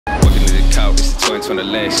points on the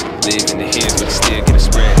list. Live in the hills, but still get a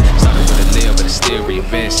spread. Started with a little, but it's still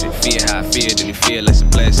reinvesting. Fear how I feel, then you feel less a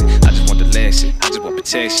blessing. I just want the lesson, I just want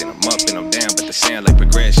protection. I'm up and I'm down, but they sound like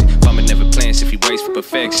progression. Farmer never plans if he waits for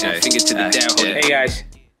perfection. Finger to the down. Hey guys,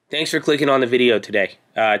 thanks for clicking on the video today.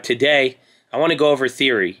 Today, I want to go over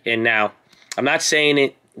theory. And now, I'm not saying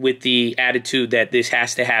it with the attitude that this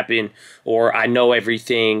has to happen or I know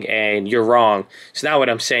everything and you're wrong. It's not what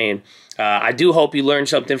I'm saying. I do hope you learned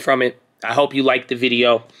something from it. I hope you liked the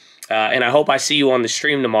video. And I hope I see you on the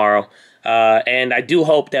stream tomorrow. And I do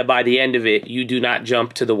hope that by the end of it, you do not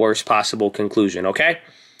jump to the worst possible conclusion, okay?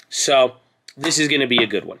 So this is going to be a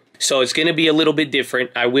good one. So it's going to be a little bit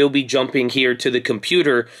different. I will be jumping here to the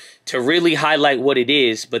computer to really highlight what it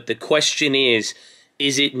is. But the question is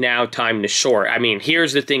it now time to short? I mean,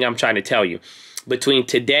 here's the thing I'm trying to tell you. Between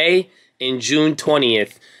today and June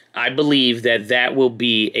 20th, I believe that that will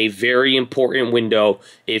be a very important window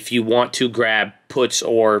if you want to grab puts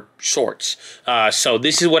or shorts. So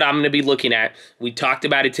this is what I'm going to be looking at. We talked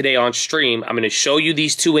about it today on stream. I'm going to show you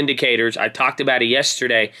these two indicators. I talked about it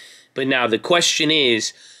yesterday. But now the question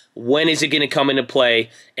is, when is it going to come into play?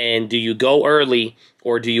 And do you go early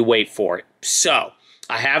or do you wait for it? So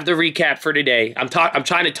I have the recap for today. I'm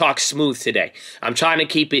trying to talk smooth today. I'm trying to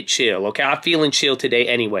keep it chill, okay? I'm feeling chill today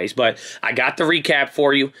anyways, but I got the recap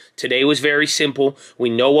for you. Today was very simple. We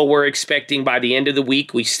know what we're expecting by the end of the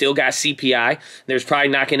week. We still got CPI. There's probably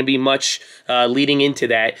not going to be much leading into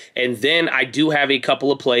that. And then I do have a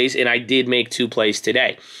couple of plays, and I did make 2 plays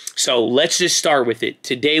today. So let's just start with it.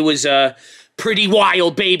 Today was pretty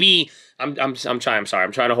wild, baby. I'm sorry,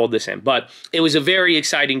 I'm trying to hold this in. But it was a very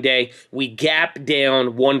exciting day. We gapped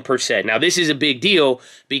down 1%. Now, this is a big deal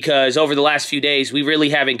because over the last few days, we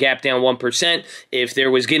really haven't gapped down 1%. If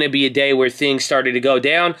there was going to be a day where things started to go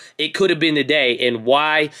down, it could have been the day. And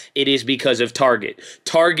why? It is because of Target.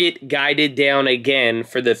 Target guided down again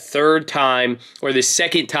for the 3rd time or the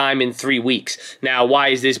 2nd time in 3 weeks. Now, why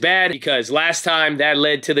is this bad? Because last time that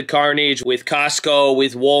led to the carnage with Costco,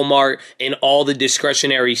 with Walmart, and all the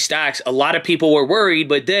discretionary stocks. A lot of people were worried,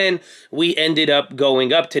 but then we ended up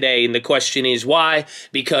going up today. And the question is why?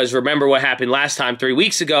 Because remember what happened last time 3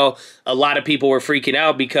 weeks ago? A lot of people were freaking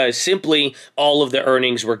out because simply all of the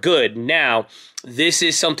earnings were good. Now, this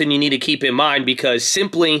is something you need to keep in mind because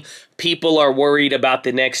simply people are worried about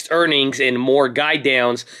the next earnings and more guide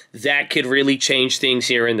downs that could really change things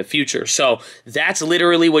here in the future. So that's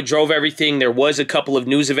literally what drove everything. There was a couple of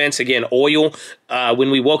news events. Again, oil, when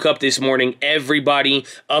we woke up this morning, everybody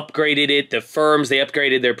upgraded it. The firms, they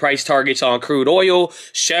upgraded their price targets on crude oil.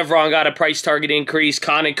 Chevron got a price target increase.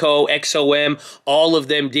 Conoco, XOM, all of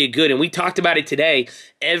them did good. And we talked about it today.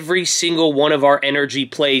 Every single one of our energy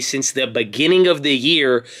plays since the beginning of the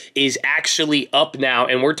year is actually up now.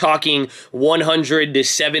 And we're talking 100 to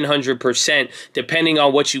 700% depending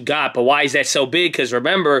on what you got. But why is that so big? Because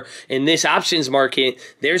remember, in this options market,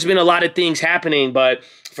 there's been a lot of things happening, but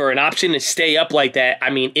for an option to stay up like that, I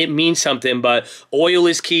mean, it means something, but oil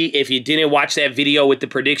is key. If you didn't watch that video with the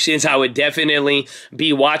predictions, I would definitely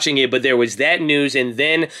be watching it, but there was that news, and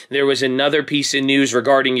then there was another piece of news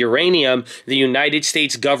regarding uranium. The United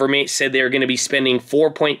States government said they're going to be spending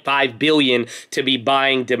 $4.5 billion to be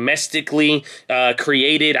buying domestically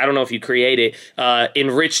created, I don't know if you create it,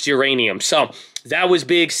 enriched uranium. So that was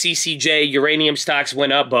big. CCJ, uranium stocks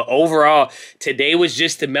went up, but overall, today was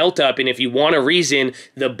just the melt up. And if you want a reason,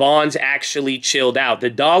 the bonds actually chilled out. The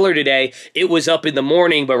dollar today, it was up in the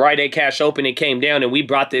morning, but right at cash open, it came down, and we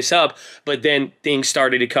brought this up, but then things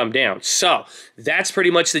started to come down. So that's pretty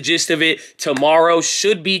much the gist of it. Tomorrow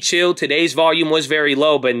should be chill. Today's volume was very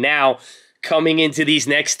low, but now coming into these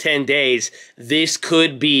next 10 days, this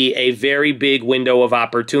could be a very big window of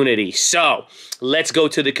opportunity. So let's go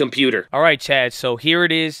to the computer. All right, Chad, so here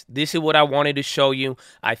it is. This is what I wanted to show you.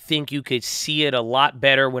 I think you could see it a lot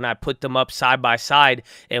better when I put them up side by side,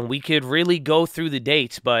 and we could really go through the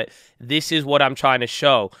dates, but this is what I'm trying to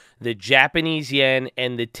show. The Japanese yen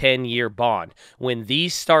and the 10-year bond. When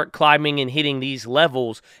these start climbing and hitting these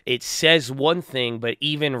levels, it says one thing, but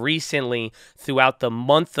even recently, throughout the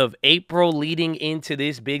month of April leading into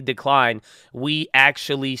this big decline, we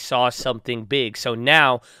actually saw something big. So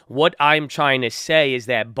now, what I'm trying to say is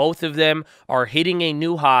that both of them are hitting a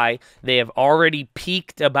new high. They have already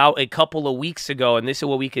peaked about a couple of weeks ago, and this is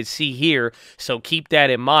what we could see here, so keep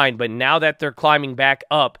that in mind. But now that they're climbing back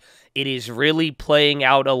up, it is really playing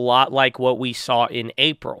out a lot like what we saw in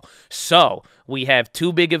April. So we have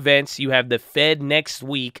 2 big events. You have the Fed next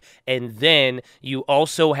week, and then you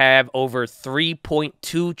also have over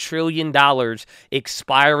 $3.2 trillion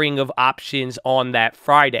expiring of options on that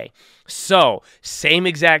Friday. So, same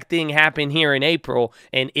exact thing happened here in April,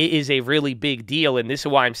 and it is a really big deal. And this is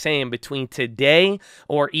why I'm saying between today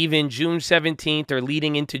or even June 17th or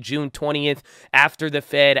leading into June 20th, after the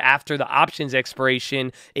Fed, after the options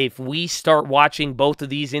expiration, if we start watching both of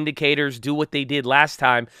these indicators do what they did last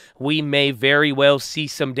time, we may very well see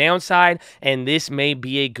some downside, and this may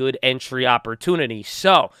be a good entry opportunity.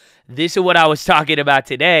 So, this is what I was talking about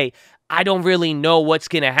today. I don't really know what's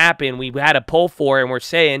going to happen. We had a poll for it, and we're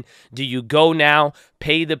saying, do you go now,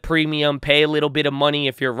 pay the premium, pay a little bit of money?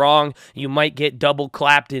 If you're wrong, you might get double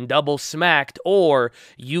clapped and double smacked, or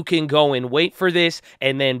you can go and wait for this,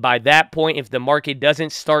 and then by that point, if the market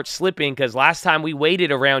doesn't start slipping, because last time we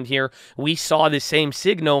waited around here, we saw the same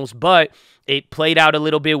signals, but it played out a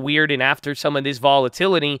little bit weird, and after some of this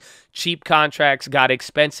volatility, cheap contracts got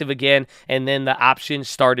expensive again, and then the options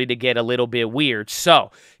started to get a little bit weird.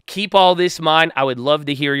 So, keep all this in mind. I would love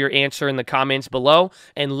to hear your answer in the comments below,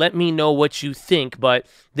 and let me know what you think, but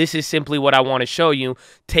this is simply what I want to show you.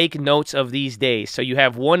 Take notes of these days. So you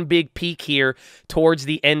have one big peak here towards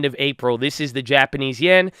the end of April. This is the Japanese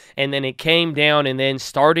yen, and then it came down, and then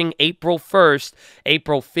starting April 1st,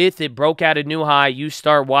 April 5th, it broke out a new high. You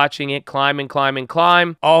start watching it climb and climb and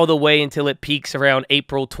climb all the way until it peaks around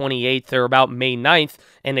April 28th or about May 9th.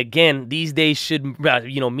 And again, these days should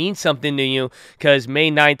mean something to you, because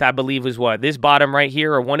May 9th, I believe, was what? This bottom right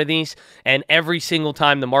here, or one of these. And every single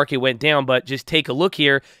time the market went down, but just take a look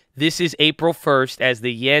here. This is April 1st as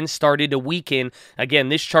the yen started to weaken. Again,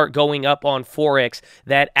 this chart going up on Forex,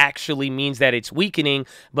 that actually means that it's weakening,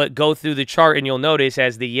 but go through the chart and you'll notice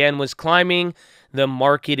as the yen was climbing, the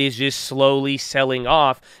market is just slowly selling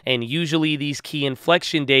off, and usually these key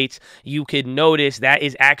inflection dates, you could notice that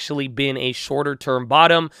is actually been a shorter term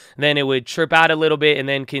bottom. Then it would trip out a little bit and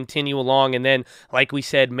then continue along, and then, like we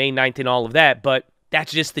said, May 9th and all of that, but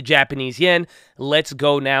that's just the Japanese yen. Let's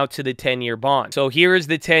go now to the 10-year bond. So here is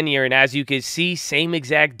the 10-year, and as you can see, same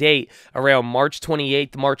exact date, around March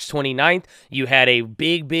 28th, March 29th, you had a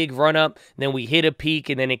big run-up, then we hit a peak,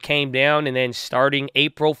 and then it came down, and then starting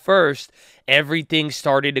April 1st, everything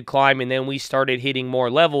started to climb, and then we started hitting more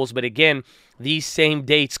levels. But again, these same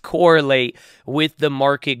dates correlate with the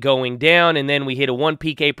market going down, and then we hit a one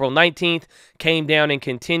peak April 19th, came down and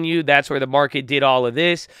continued. That's where the market did all of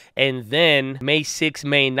this, and then May 6th,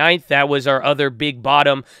 May 9th, that was our other big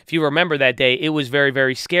bottom. If you remember that day, it was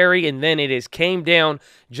very scary, and then it has came down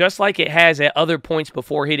just like it has at other points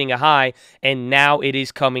before hitting a high, and now it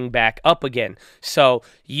is coming back up again. So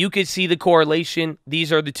you could see the correlation.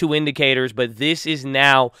 These are the two indicators, but this is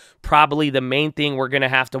now probably the main thing we're going to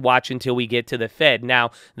have to watch until we get to the Fed.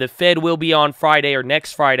 Now, the Fed will be on Friday or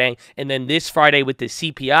next Friday, and then this Friday with the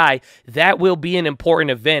CPI, that will be an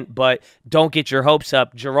important event, but don't get your hopes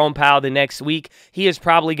up. Jerome Powell the next week, he is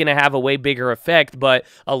probably going to have a way bigger effect, but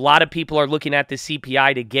a lot of people are looking at the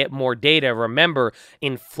CPI to get more data. Remember,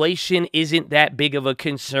 inflation isn't that big of a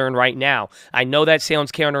concern right now. I know that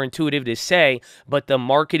sounds counterintuitive to say, but the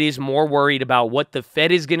market is more worried about what the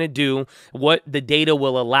Fed is going to do, what the data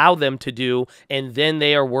will allow them to do, and then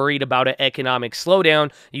they are worried about an economic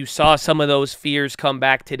slowdown. You saw some of those fears come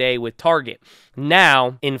back today with Target.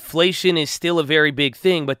 Now, inflation is still a very big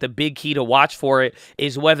thing, but the big key to watch for it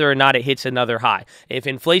is whether or not it hits another high. If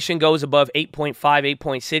inflation goes above 8.5,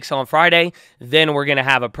 8.6 on Friday, then we're going to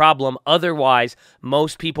have a problem. Otherwise,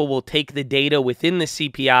 most people will take the data within the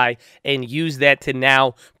CPI and use that to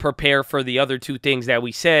now prepare for the other two things that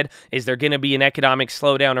we said. Is there going to be an economic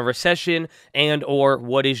slowdown, a recession, and or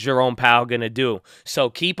what is Jerome Powell going to do? So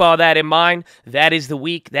keep all that in mind. That is the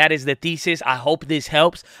week. That is the thesis. I hope this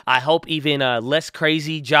helps. I hope even less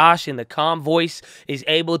crazy Josh in the calm voice is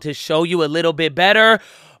able to show you a little bit better.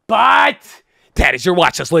 But that is your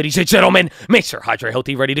watch list, ladies and gentlemen. Make sure hydrate,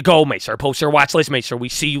 healthy, ready to go. Make sure post your watch list. Make sure we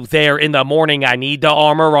see you there in the morning. I need the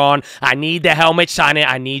armor on. I need the helmet shining.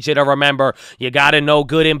 I need you to remember, you got to know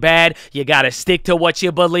good and bad. You got to stick to what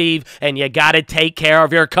you believe, and you got to take care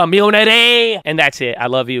of your community. And that's it. I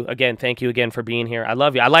love you. Again, thank you again for being here. I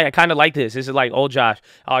love you. I kind of like this. This is like old Josh.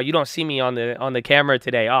 Oh, you don't see me on the camera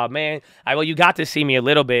today. Oh, man. Well, you got to see me a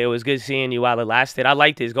little bit. It was good seeing you while it lasted. I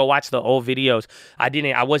like this. Go watch the old videos.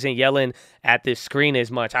 I wasn't yelling at this screen as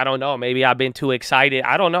much. I don't know. Maybe I've been too excited.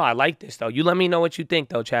 I don't know. I like this, though. You let me know what you think,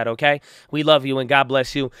 though, Chad, okay? We love you, and God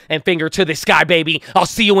bless you. And finger to the sky, baby. I'll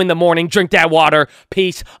see you in the morning. Drink that water.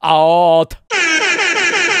 Peace out.